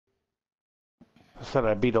I said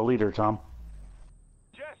I beat a leader, Tom.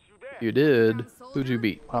 You did? Who'd you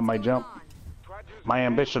beat? On my jump. My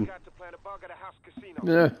ambition.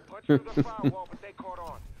 Yeah.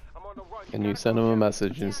 And you sent him a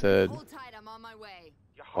message and said,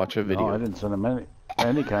 watch a video. No, I didn't send him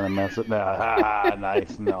any kind of message. Nah,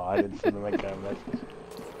 nice. No, I didn't send him any kind of message.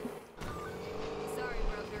 Sorry,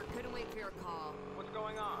 Roger. Couldn't wait for your call. What's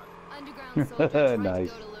going on? Underground soldier tried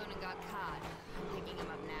Nice. to go it alone and got caught. I'm picking him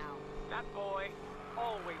up now. That boy,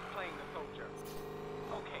 always playing the soldier.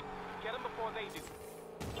 Okay, get him before they do.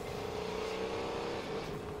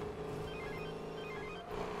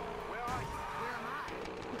 Where are you? Where am I?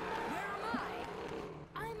 Where am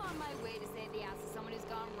I? I'm on my way to save the ass of someone who's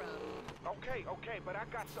gone rogue. Okay, but I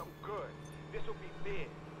got something good. This'll be big.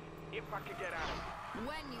 If I can get out of here.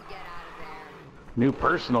 When you get out of there. New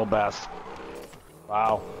personal best.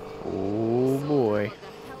 Wow. Oh boy. What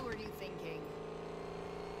the hell were you thinking?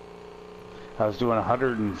 I was doing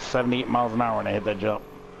 178 miles an hour when I hit that jump.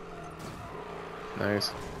 Nice.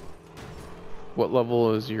 What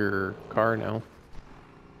level is your car now?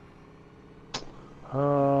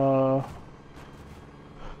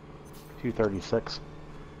 236.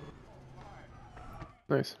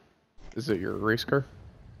 Nice. Is it your race car?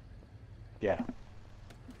 Yeah.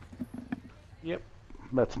 Yep.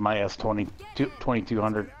 That's my S20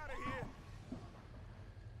 2200.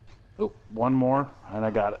 Oh, one more, and I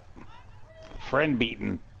got it. Friend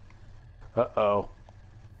beaten. Uh-oh.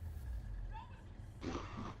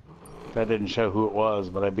 That didn't show who it was,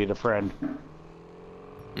 but I beat a friend.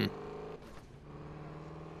 Hmm.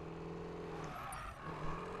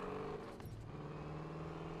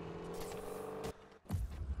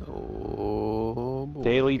 Oh boy.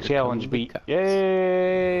 Daily Here challenge come the beat. cops.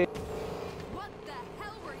 Yay! What the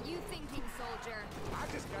hell were you thinking, soldier?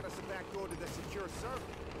 I just got us a backdoor to the secure server.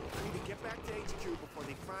 I need to get back to HQ before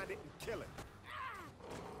they find it and kill it.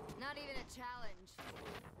 Not even a challenge.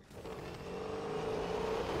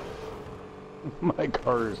 My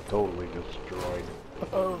car is totally destroyed.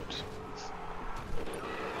 Oh, jeez.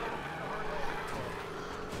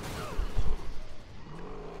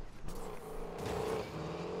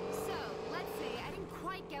 So, let's see. I didn't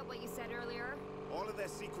quite get what you said earlier. All of that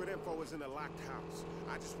secret info was in a locked house.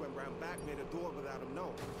 I just went round back, made a door without him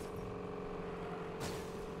knowing.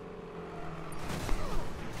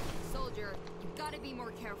 Soldier, you've got to be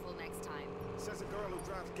more careful next time. Says a girl who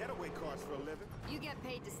drives getaway cars for a living. You get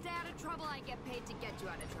paid to stay out of trouble, I get paid to get you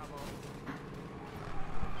out of trouble.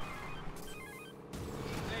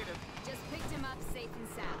 Native. Just picked him up safe and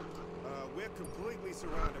sound. We're completely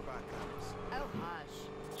surrounded by cops. Oh, hush.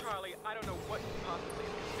 Charlie, I don't know what you possibly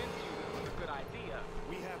convinced you this was a good idea.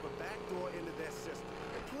 We have a backdoor into their system.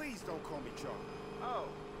 And please don't call me Charlie. Oh,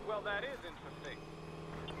 well that is interesting.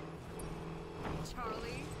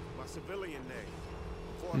 Charlie? My civilian name.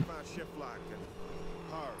 Before I found Shiplock and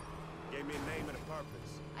her. Gave me a name and a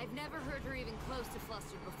purpose. I've never heard her even close to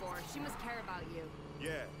flustered before. She must care about you.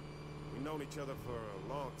 Yeah. We've known each other for a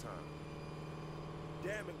long time.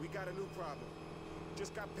 Damn it, we got a new problem.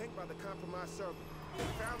 Just got pinged by the compromised server. They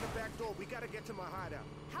found the back door. We gotta get to my hideout.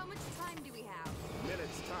 How much time do we have?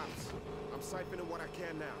 Minutes tops. I'm siphoning what I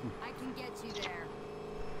can now. I can get you there.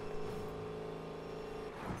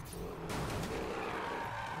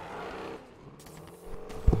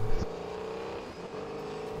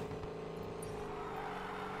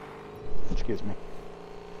 Excuse me.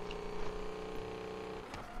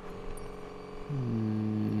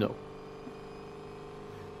 No.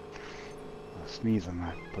 I was sneezing.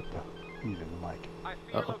 I put the heat in the mic. I see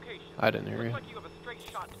your Uh-oh. location. I didn't hear Looks you. like you have a straight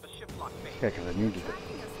shot to the shiplock base. Yeah, because I needed it.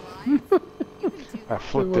 Tracking us live? You can do I that.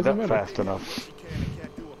 flipped it up wasn't fast enough. What you can and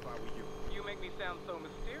can't do if I were you. You make me sound so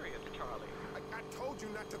mysterious, Charlie. I told you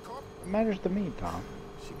not to call. It matters to me, Tom.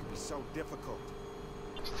 She could be so difficult.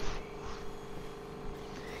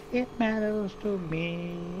 It matters to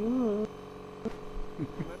me.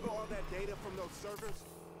 Remember all that data from those servers?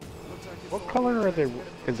 Looks like it's What all color are they? been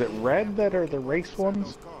Is it red that are the race ones?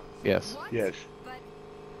 those cars. Yes. What? Yes. But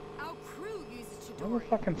our crew uses What the Chidori.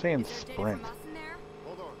 fucking saying Is there data sprint? from us in there?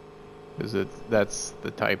 Hold on. Is it? That's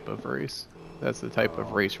the type of race. That's the type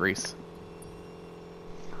of race. Okay,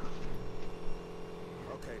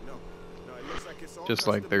 no. No, it looks like it's all Just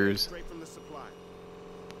like custom made there's straight from the supply.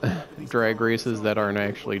 drag races that aren't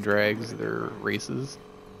actually drags, they're races.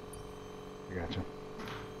 I gotcha.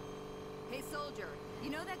 Hey, soldier. You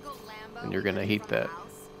know that gold Lambo? And you're gonna we hate rented from that. our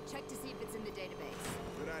house? Check to see if it's in the database.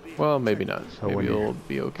 Good idea. Well, maybe not. So when Maybe you're- you'll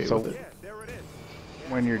be okay so- with Yeah, it. there it is.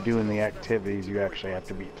 When you're doing the activities, you actually have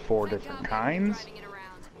to beat 4 Thank different God kinds they've been driving it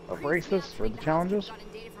around. of Creeps me races out to for think the the challenges, housekeep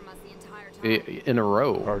got data from us the entire time. In a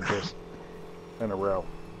row. or just in a row.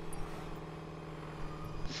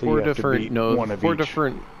 So you have to beat one of four each.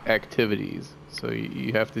 different activities. So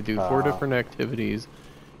you have to do four different activities,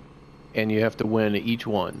 and you have to win each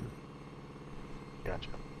one. Gotcha.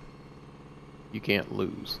 You can't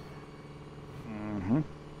lose. Mm-hmm.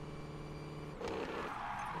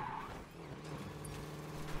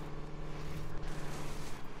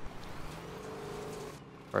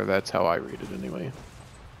 Or that's how I read it anyway.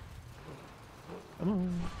 Come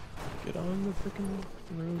on, get on the freaking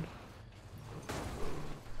road.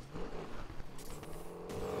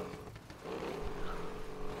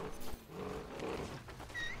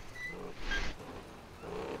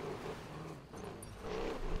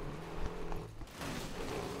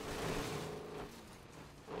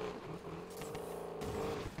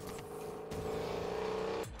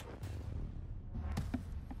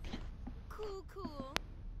 Cool.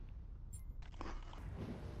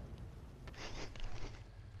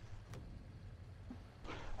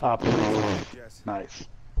 Up. Yes. Nice.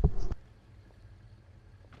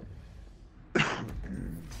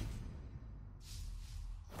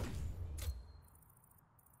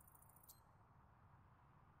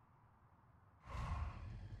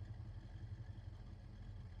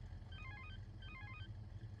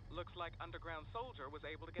 Looks like Underground Soldier was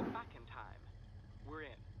able to get back in time. We're in.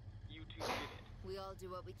 You two did it. We all do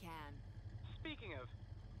what we can. Speaking of,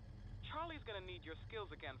 Charlie's gonna need your skills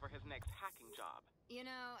again for his next hacking job. You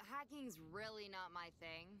know, hacking's really not my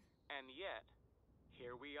thing. And yet,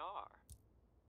 here we are.